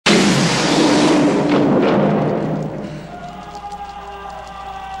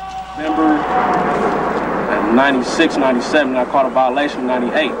96, 97, I caught a violation in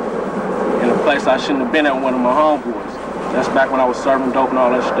 98 in a place I shouldn't have been at with one of my homeboys. That's back when I was serving dope and all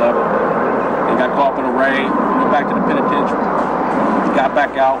that stuff. And got caught up in a raid, went back to the penitentiary, got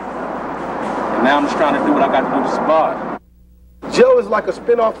back out, and now I'm just trying to do what I got to do to survive. Jail is like a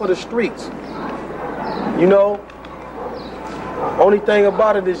spinoff of the streets. You know, only thing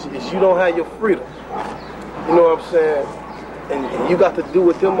about it is you don't have your freedom. You know what I'm saying? And you got to do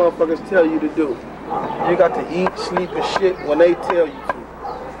what them motherfuckers tell you to do. You got to eat, sleep, and shit when they tell you to.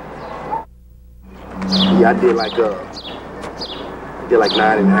 Yeah, I did like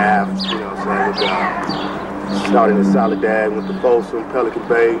 9.5, you know what I'm saying? Started in Soledad, went to Folsom, Pelican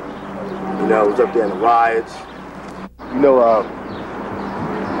Bay. You know, was up there in the riots. You know,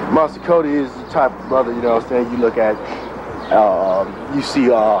 Monster Kody is the type of brother, you know what I'm saying, you look at, you see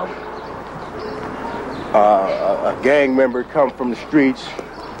a gang member come from the streets,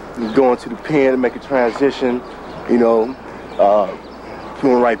 going to the pen to make a transition, you know, you want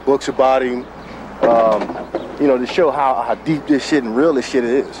to write books about him, you know, to show how deep this shit and real this shit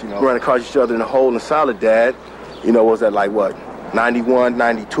is, you know. Running across each other in a hole in Soledad, you know, was that like what, 91,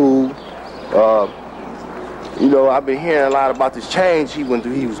 92? You know, I've been hearing a lot about this change he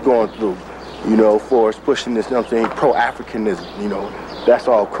was going through, you know, for us pushing this, you know what I'm saying, pro-Africanism, you know. That's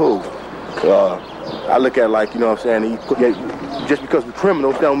all cool. I look at it like, you know what I'm saying, just because we're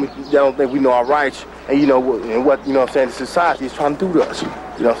criminals, they don't think we know our rights, and you know, and what, you know what I'm saying, the society is trying to do to us, you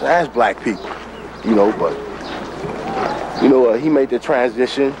know what I'm saying, as black people, you know, but, you know, he made the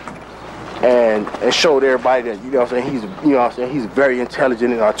transition and showed everybody that, you know what I'm saying, he's very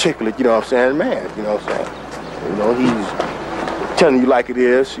intelligent and articulate, you know what I'm saying, man, you know what I'm saying. You know, he's telling you like it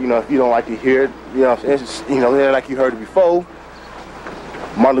is, you know, if you don't like to hear it, you know what I'm saying, it's, you know, like you heard it before.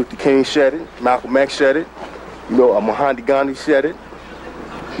 Martin Luther King said it, Malcolm X said it, you know, Mahatma Gandhi said it,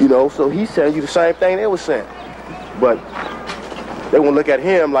 you know, so he's telling you the same thing they were saying. But they won't look at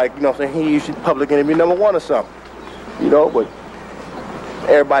him like, you know what I'm saying, he's public enemy number one or something, you know, but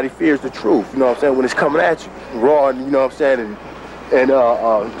everybody fears the truth, you know what I'm saying, when it's coming at you, raw, and, you know what I'm saying, and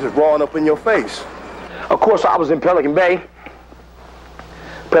just rawing up in your face. Of course, I was in Pelican Bay.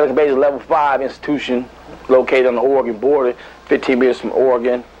 Pelican Bay is a level 5 institution located on the Oregon border, 15 minutes from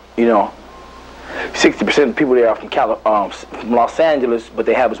Oregon. You know, 60% of the people there are from Los Angeles, but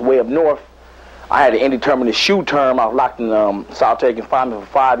they have us way up north. I had an indeterminate shoe term. I was locked in solitary confinement for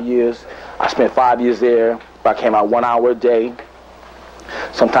 5 years. I spent 5 years there. I came out 1 hour a day,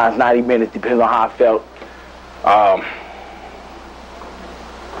 sometimes 90 minutes, depending on how I felt.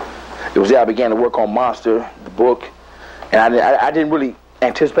 It was there I began to work on Monster, the book, and I didn't really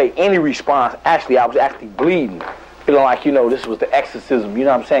anticipate any response. Actually, I was actually bleeding. Feeling like, you know, this was the exorcism, you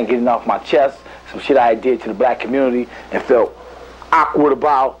know what I'm saying, getting off my chest, some shit I did to the black community and felt awkward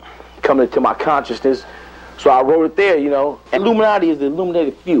about coming into my consciousness. So I wrote it there, you know. Illuminati is the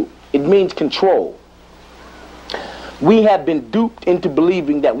illuminated few. It means control. We have been duped into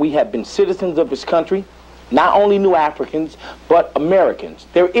believing that we have been citizens of this country, not only New Africans, but Americans.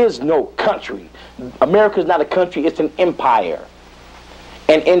 There is no country. America is not a country, it's an empire.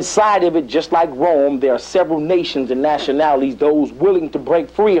 And inside of it, just like Rome, there are several nations and nationalities, those willing to break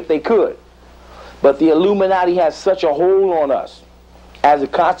free if they could. But the Illuminati has such a hold on us. As a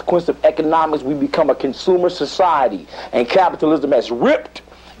consequence of economics, we become a consumer society, and capitalism has ripped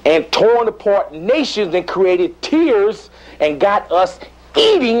and torn apart nations and created tiers and got us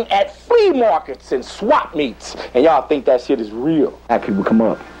eating at flea markets and swap meets. And y'all think that shit is real. Black people come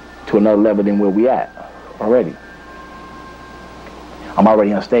up to another level than where we at already. I'm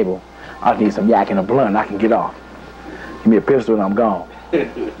already unstable. I just need some yak and a blunt and I can get off. Give me a pistol and I'm gone.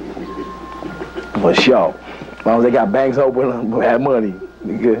 For sure. As long as they got banks open and have money,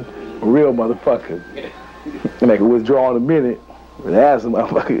 nigga. A real motherfucker. They make a withdrawal in a minute. But ask them,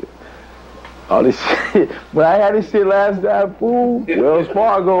 motherfucker. All this shit. When I had this shit last time, fool, Wells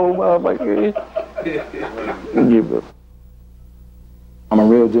Fargo, motherfucker. I'm a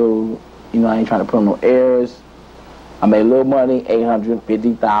real dude. You know, I ain't trying to put on no airs. I made a little money,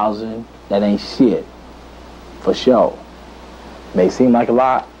 $850,000. That ain't shit. For sure. May seem like a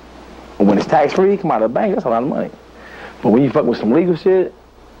lot. But when it's tax-free, come out of the bank, that's a lot of money. But when you fuck with some legal shit,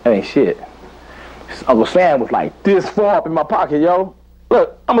 that ain't shit. Uncle Sam was like this far up in my pocket, yo.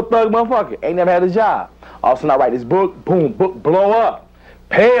 Look, I'm a thug motherfucker. Ain't never had a job. All of a sudden I write this book, boom, book blow up.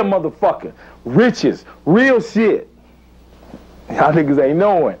 Pay a motherfucker. Riches, real shit. Y'all niggas ain't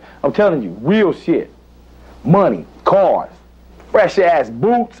knowing. I'm telling you, real shit. Money, cars, fresh ass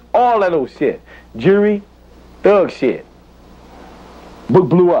boots, all that old shit. Jewelry, thug shit. Book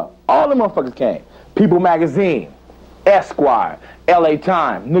blew up. All the motherfuckers came. People Magazine, Esquire, LA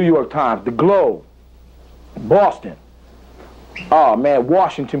Times, New York Times, The Globe. Boston. Oh man,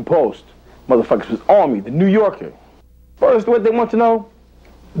 Washington Post. Motherfuckers was on me. The New Yorker. First, what they want to know,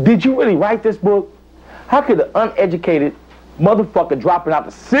 did you really write this book? How could an uneducated motherfucker dropping out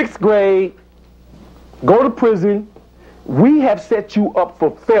the 6th grade, go to prison? We have set you up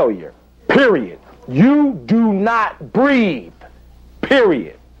for failure, period. You do not breathe,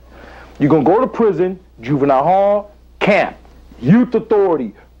 period. You're gonna go to prison, juvenile hall, camp, youth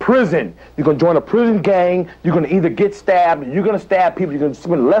authority, prison. You're gonna join a prison gang. You're gonna either get stabbed, you're gonna stab people, you're gonna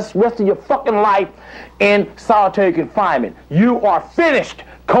spend the rest of your fucking life in solitary confinement. You are finished,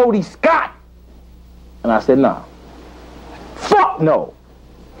 Kody Scott. And I said, nah. Fuck no.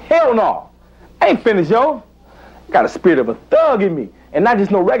 Hell no. I ain't finished, yo. Got a spirit of a thug in me. And not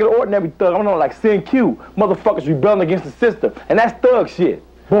just no regular, ordinary thug. I'm not like Sin Q. Motherfuckers rebelling against the system. And that's thug shit.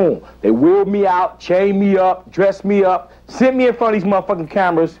 Boom. They wheeled me out, chained me up, dressed me up, sent me in front of these motherfucking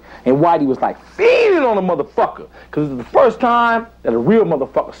cameras, and Whitey was like feeding on a motherfucker. Because it was the first time that a real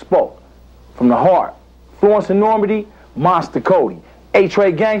motherfucker spoke. From the heart. Florence and Normandy, Monster Kody.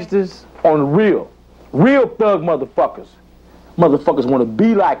 A-Trade gangsters on the real. Real thug motherfuckers. Motherfuckers want to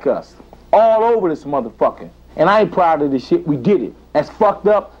be like us. All over this motherfucker. And I ain't proud of this shit. We did it. That's fucked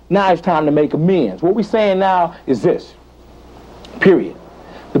up. Now it's time to make amends. What we saying now is this. Period.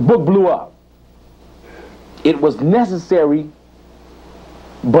 The book blew up. It was necessary,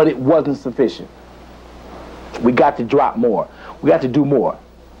 but it wasn't sufficient. We got to drop more. We got to do more.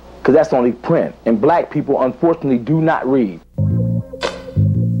 Because that's only print. And black people, unfortunately, do not read.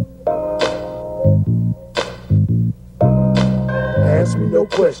 Ask me no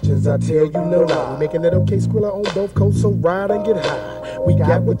questions, I tell you no lie. We making that okay, Skrilla on both coasts, so ride and get high. We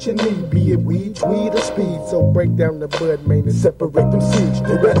got what you need, be it weed, tweed, or speed. So break down the bud, man, and separate them seeds.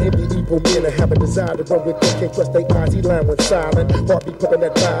 There are every evil men that have a desire to run with them. Can't trust their eyes, he lying when silent. Heart be pumping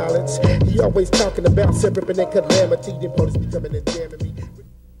that violence. He always talking about separating that calamity. Then police be coming and jamming me.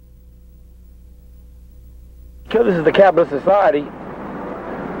 Because this is the capitalist society,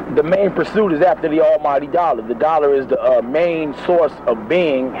 the main pursuit is after the almighty dollar. The dollar is the main source of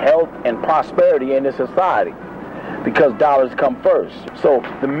being, health, and prosperity in this society. Because dollars come first. So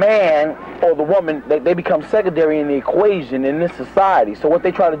the man or the woman, they become secondary in the equation in this society. So what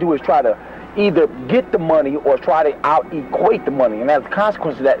they try to do is try to either get the money or try to out-equate the money. And as a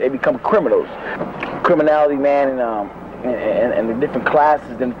consequence of that, they become criminals. Criminality, man, and the different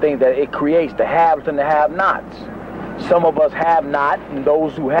classes and things that it creates, the haves and the have-nots. Some of us have not, and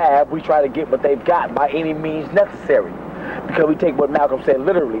those who have, we try to get what they've got by any means necessary. Because we take what Malcolm said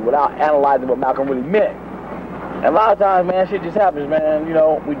literally without analyzing what Malcolm really meant. And a lot of times, man, shit just happens, man. You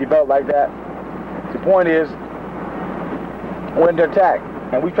know, we develop like that. The point is, we're under attack.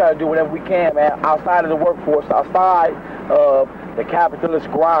 And we try to do whatever we can, man, outside of the workforce, outside of the capitalist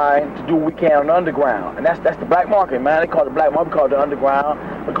grind to do what we can on the underground. And that's the black market, man. They call it the black market, we call it the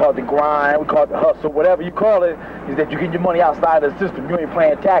underground, we call it the grind, we call it the hustle, whatever you call it, is that you get your money outside of the system. You ain't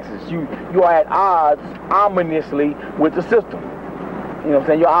paying taxes. You are at odds, ominously, with the system. You know what I'm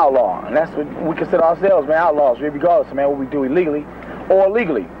saying? You're outlaw. And that's what we consider ourselves, man, outlaws, regardless, man, what we do illegally or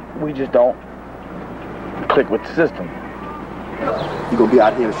legally. We just don't click with the system. You're going to be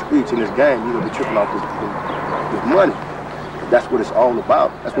out here in the streets in this game, you're going to be tripping off this money. That's what it's all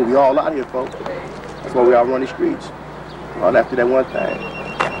about. That's what we all out here, folks. That's why we all run the streets. All after that one thing.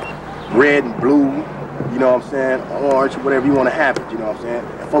 Red and blue, you know what I'm saying, orange, whatever you want to have it, you know what I'm saying?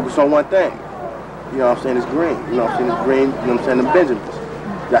 And focus on one thing. You know what I'm saying, it's green. You know what I'm saying, it's green, you know what I'm saying, the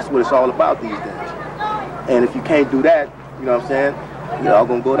Benjamins. That's what it's all about these days. And if you can't do that, you know what I'm saying, you're all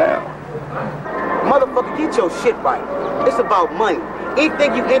gonna go down. Motherfucker, get your shit right. It's about money.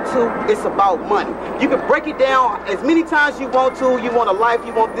 Anything you into, it's about money. You can break it down as many times you want to. You want a life,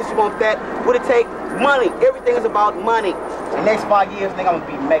 you want this, you want that. What it take? Money. Everything is about money. The next 5 years, nigga, I'm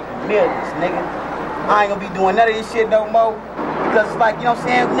gonna be making millions, nigga. I ain't gonna be doing none of this shit no more. Because it's like, you know what I'm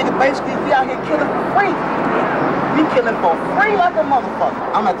saying, nigga, basically we out here killing for free. We killing for free like a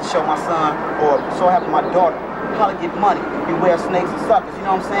motherfucker. I'm gonna have to show my son, or so happen my daughter, how to get money. Beware snakes and suckers, you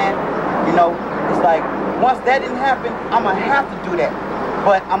know what I'm saying? You know, it's like, once that didn't happen, I'm gonna have to do that.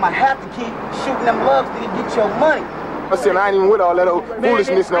 But I'm gonna have to keep shooting them lugs to get your money. I said I ain't even with all that old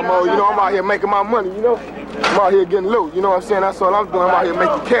foolishness no more. You know, I'm out here making my money, you know? I'm out here getting loot, you know what I'm saying? That's all I'm doing. I'm out here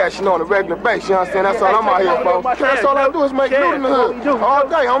making cash, you know, on a regular basis, you know what I'm saying? That's all I'm out here for. That's all I do is make loot in the hood. All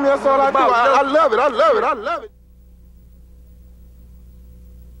day, homie, that's all I do. I love it, I love it, I love it.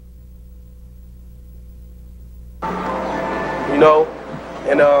 You know,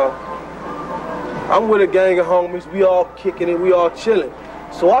 and I'm with a gang of homies, we all kicking it, we all chilling.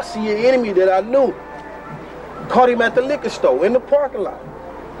 So I see an enemy that I knew. Caught him at the liquor store, in the parking lot.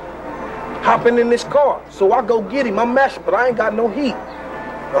 hopping in this car. So I go get him. I'm mashing, but I ain't got no heat.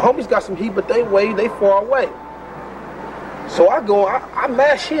 The homies got some heat, but they far away. So I go, I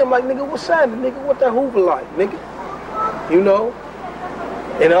mash him like, nigga, what's happening, nigga? What that Hoover like, nigga? You know?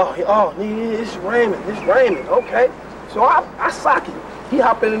 And nigga, it's raining, okay. So I sock him. He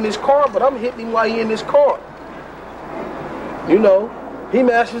hopping in this car, but I'm hitting him while he in this car. You know, he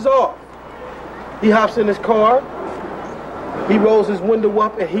mashes off. He hops in his car. He rolls his window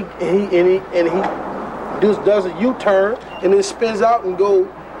up and he does a U-turn and then spins out and go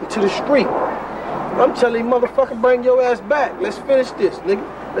into the street. I'm telling you, motherfucker, bring your ass back. Let's finish this, nigga.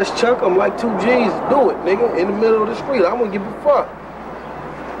 Let's chunk him like 2 G's. Do it, nigga, in the middle of the street. I wouldn't give a fuck.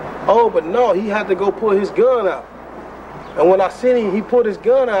 Oh, but no, he had to go pull his gun out. And when I seen him, he pulled his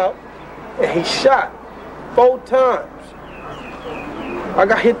gun out and he shot 4 times. I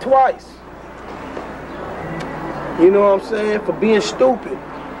got hit twice. You know what I'm saying? For being stupid.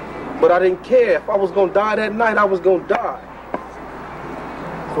 But I didn't care. If I was gonna die that night, I was gonna die.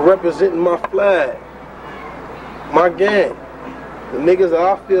 For representing my flag, my gang, the niggas that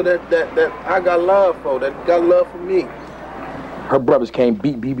I feel that I got love for, that got love for me. Her brothers came,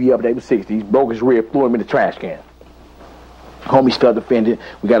 beat BB up, they was 60s, broke his rib, threw him in the trash can. Homies felt offended,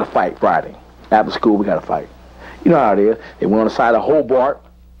 we got to fight Friday. After school, we got to fight. You know how it is. They went on the side of Hobart,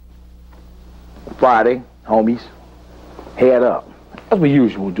 Friday, homies, head up. That's what we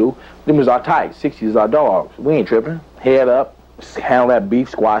usually do. Them is our type, 60s is our dogs. We ain't tripping. Head up, handle that beef,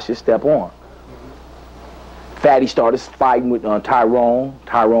 squash it, step on. Fatty started fighting with Tyrone.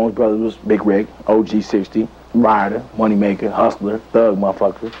 Tyrone's brother was Big Rick, OG 60, rider, moneymaker, hustler, thug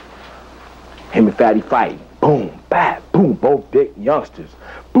motherfucker. Him and Fatty fighting. Boom, bad, boom, both big youngsters.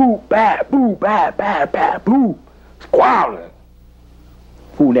 Boo, bad, boo, bad, bad, bad, boo. Squalling.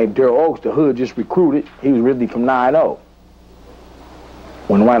 Fool named Daryl Oaks, the hood just recruited. He was originally from 9-0.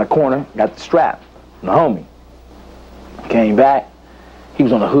 Went around the corner, got the strap, the homie. Came back, he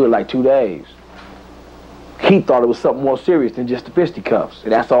was on the hood like 2 days. He thought it was something more serious than just the fisticuffs,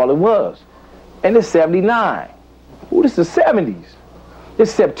 and that's all it was. And it's 79. Ooh, this is the 70s.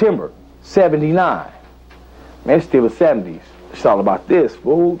 It's September, 79. Man, it's still the 70s. It's all about this,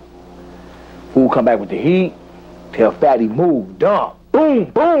 fool. Fool come back with the heat, tell Fatty move, dump, boom,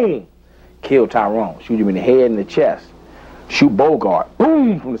 boom. Kill Tyrone, shoot him in the head and the chest. Shoot Bogart,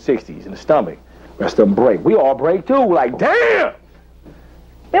 boom, from the 60s in the stomach. Rest of them break. We all break too. We're like, damn!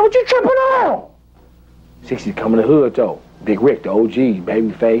 Man, what you tripping on? 60s coming to the hood though. Big Rick, the OG,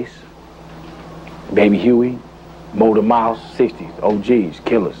 Babyface, Baby Huey, Motor Mouse, 60s, OGs,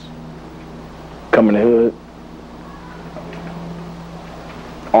 killers. Coming to the hood.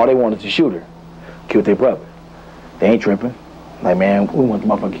 All they wanted to shoot her. Killed their brother. They ain't tripping. Like, man, we want the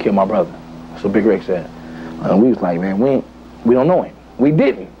motherfucker to kill my brother. That's what Big Rick said. And we was like, man, we don't know him. We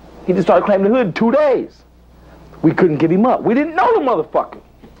didn't. He just started claiming the hood in 2 days. We couldn't give him up. We didn't know the motherfucker.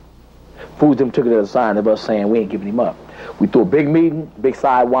 Fools them took it as a sign of us saying we ain't giving him up. We threw a big meeting, big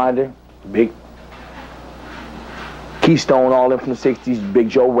sidewinder, big Keystone, all them from the 60s, Big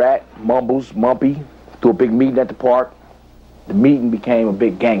Joe Rat, Mumbles, Mumpy. Threw a big meeting at the park. The meeting became a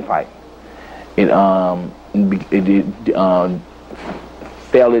big gang fight. It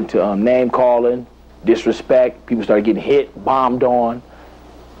fell into name calling, disrespect. People started getting hit, bombed on.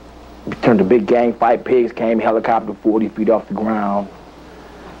 It turned a big gang fight. Pigs came, helicopter 40 feet off the ground,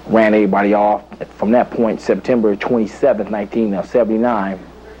 ran everybody off. From that point, September 27th, 1979,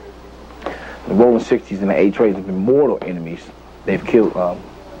 the Rolling 60s and the A-Trays have been mortal enemies. They've killed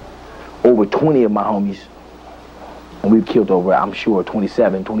over 20 of my homies. And we've killed over, I'm sure,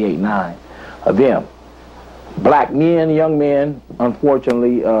 27, 28, 9 of them. Black men, young men,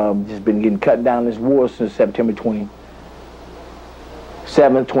 unfortunately, just been getting cut down in this war since September 27th,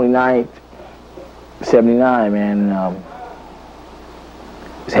 29th, 79, man.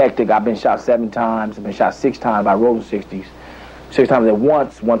 It's hectic. I've been shot 7 times. I've been shot 6 times by Rolling 60s. 6 times at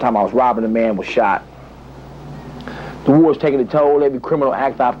once. One time I was robbing a man, was shot. The war is taking a toll. Every criminal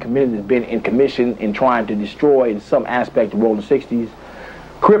act I've committed has been in commission in trying to destroy in some aspect the Rolling 60s.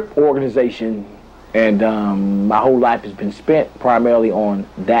 Crip organization, and my whole life has been spent primarily on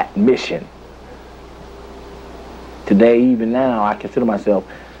that mission. Today, even now, I consider myself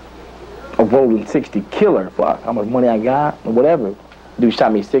a Rolling 60 killer. Fuck, how much money I got, or whatever. Dude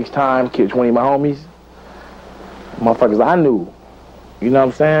shot me 6 times, killed 20 of my homies. Motherfuckers I knew. You know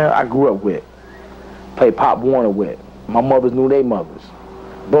what I'm saying? I grew up with. Played Pop Warner with. My mothers knew their mothers.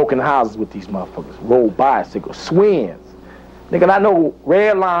 Broken houses with these motherfuckers. Rolled bicycles. Swins. Nigga, I know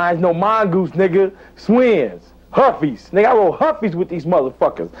red lines, no mongoose, nigga. Swins. Huffies. Nigga, I roll Huffies with these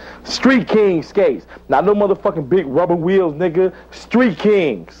motherfuckers. Street King skates. Now, no motherfucking big rubber wheels, nigga. Street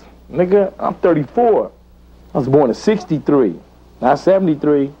Kings. nigga. I'm 34. I was born in 63, not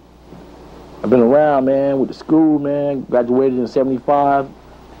 73. I've been around, man, with the school, man. Graduated in 75.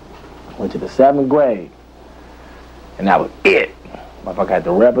 Went to the 7th grade. And that was it. Motherfucker had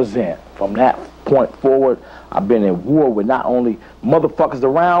to represent. From that point forward, I've been in war with not only motherfuckers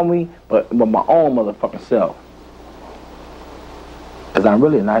around me, but with my own motherfucking self. Because I'm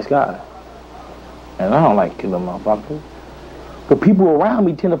really a nice guy. And I don't like killing motherfuckers. But people around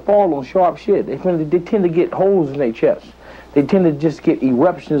me tend to fall on sharp shit. They tend to get holes in their chest. They tend to just get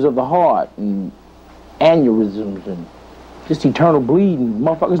eruptions of the heart and aneurysms and just eternal bleeding.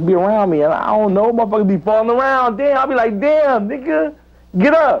 Motherfuckers be around me and I don't know, motherfuckers be falling around. Damn, I'll be like, damn, nigga,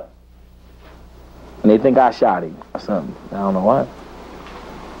 get up. And they think I shot him or something. I don't know what.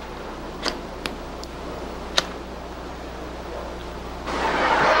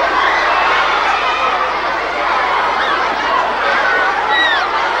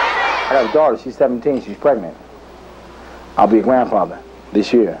 I got a daughter, she's 17, she's pregnant. I'll be a grandfather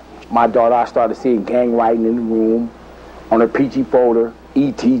this year. My daughter, I started seeing gang writing in the room, on her peachy folder,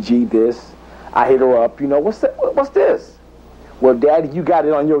 ETG this. I hit her up, you know, what's this? Well, Daddy, you got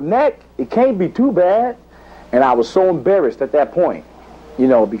it on your neck. It can't be too bad. And I was so embarrassed at that point, you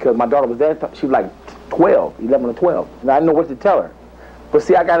know, because my daughter was there, she was like 12, 11 or 12, and I didn't know what to tell her. But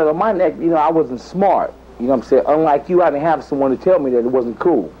see, I got it on my neck, you know, I wasn't smart. You know what I'm saying? Unlike you, I didn't have someone to tell me that it wasn't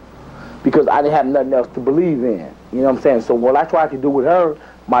cool, because I didn't have nothing else to believe in. You know what I'm saying? So what I tried to do with her,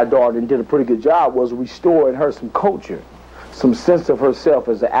 my daughter, and did a pretty good job, was restore in her some culture, some sense of herself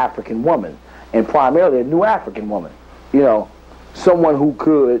as an African woman, and primarily a new African woman. You know, someone who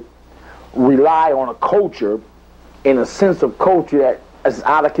could rely on a culture, in a sense of culture that is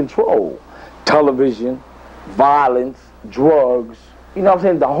out of control. Television, violence, drugs, you know what I'm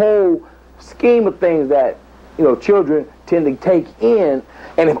saying? The whole scheme of things that, you know, children tend to take in,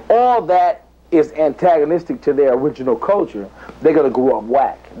 and if all that is antagonistic to their original culture, they're going to grow up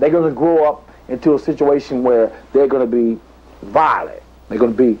whack. They're going to grow up into a situation where they're going to be violent. They're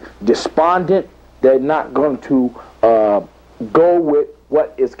going to be despondent. They're not going to go with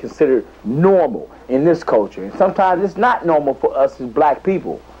what is considered normal in this culture. And sometimes it's not normal for us as black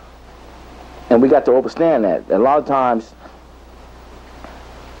people. And we got to understand that. A lot of times,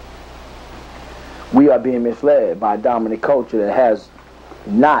 we are being misled by a dominant culture that has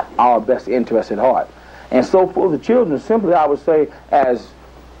not our best interest at heart. And so for the children, simply I would say, as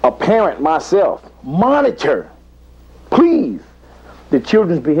a parent myself, monitor, please, the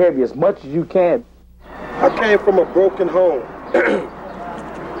children's behavior as much as you can. I came from a broken home.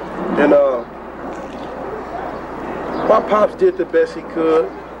 And my pops did the best he could.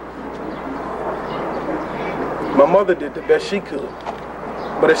 My mother did the best she could.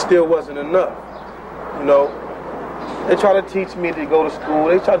 But it still wasn't enough. You know, they try to teach me to go to school.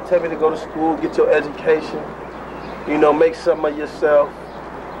 They try to tell me to go to school, get your education, you know, make something of yourself.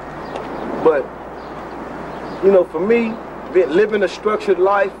 But, you know, for me, living a structured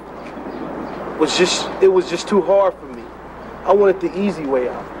life was just too hard for me. I wanted the easy way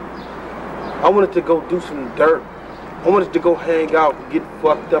out. I wanted to go do some dirt. I wanted to go hang out and get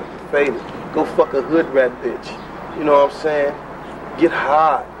fucked up and faded. Go fuck a hood rat bitch. You know what I'm saying? Get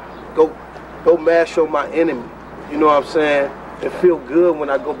high. Go mash on my enemy. You know what I'm saying? And feel good when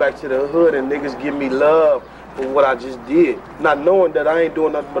I go back to the hood and niggas give me love for what I just did. Not knowing that I ain't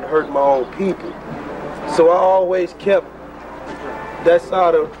doing nothing but hurting my own people. So I always kept that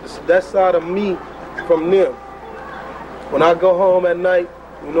side of me from them. When I go home at night,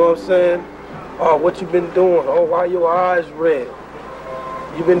 you know what I'm saying? Oh, what you been doing? Oh, why your eyes red?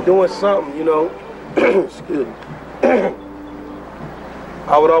 You been doing something, you know? Excuse me.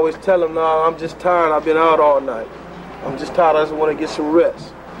 I would always tell him, nah, I'm just tired. I've been out all night. I'm just tired. I just want to get some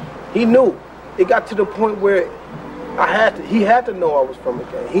rest. He knew. It got to the point where he had to know I was from the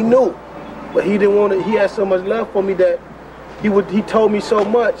gang. He knew. But he didn't want to, he had so much love for me that he told me so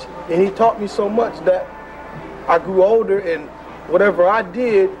much and he taught me so much that I grew older, and whatever I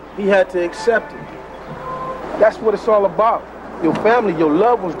did, he had to accept it. That's what it's all about. Your family, your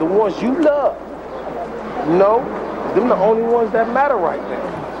loved ones, the ones you love. You know? Them the only ones that matter right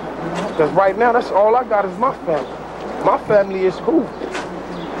now. Because right now, that's all I got is my family. My family is who?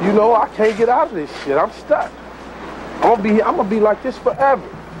 You know, I can't get out of this shit. I'm stuck. I'm gonna be like this forever.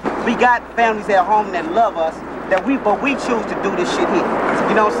 We got families at home that love us, but we choose to do this shit here.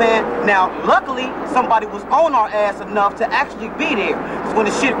 You know what I'm saying? Now, luckily, somebody was on our ass enough to actually be there. Because when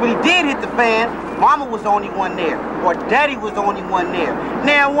the shit really did hit the fan, mama was the only one there, or daddy was the only one there.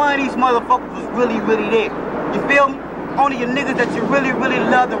 Now, one of these motherfuckers was really, really there. You feel me? Only your niggas that you really, really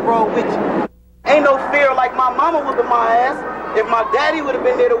love and roll with you. Ain't no fear like my mama whooping my ass. If my daddy would have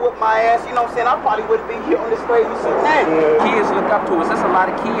been there to whip my ass, you know what I'm saying, I probably wouldn't be here on this crazy shit now. Kids look up to us. There's a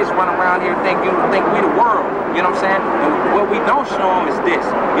lot of kids running around here think we the world. You know what I'm saying? And what we don't show them is this.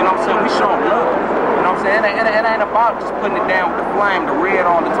 You know what I'm saying? We show them love. You know what I'm saying? It ain't about just putting it down with the flame, the red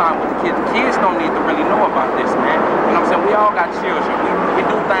all the time with the kids. The kids don't need to really know about this, man. You know what I'm saying? We all got children. We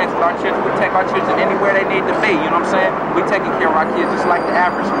do things with our children. We take our children anywhere they need to be. You know what I'm saying? We taking care of our kids just like the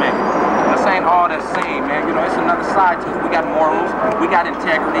average man. And this ain't all that same, man. You know, it's another side to us. We got morals. We got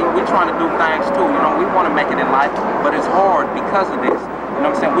integrity. We're trying to do things too. You know, we want to make it in life, but it's hard because of this. You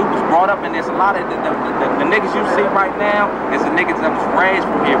know what I'm saying? We was brought up in this. A lot of the niggas you see right now is the niggas that was raised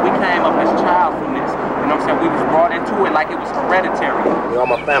from here. We came up as child from this. You know what I'm saying? We was brought into it like it was hereditary. You know, all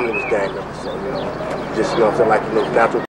my family was gang members, so, you know, just, you know what I'm saying, like, you know, natural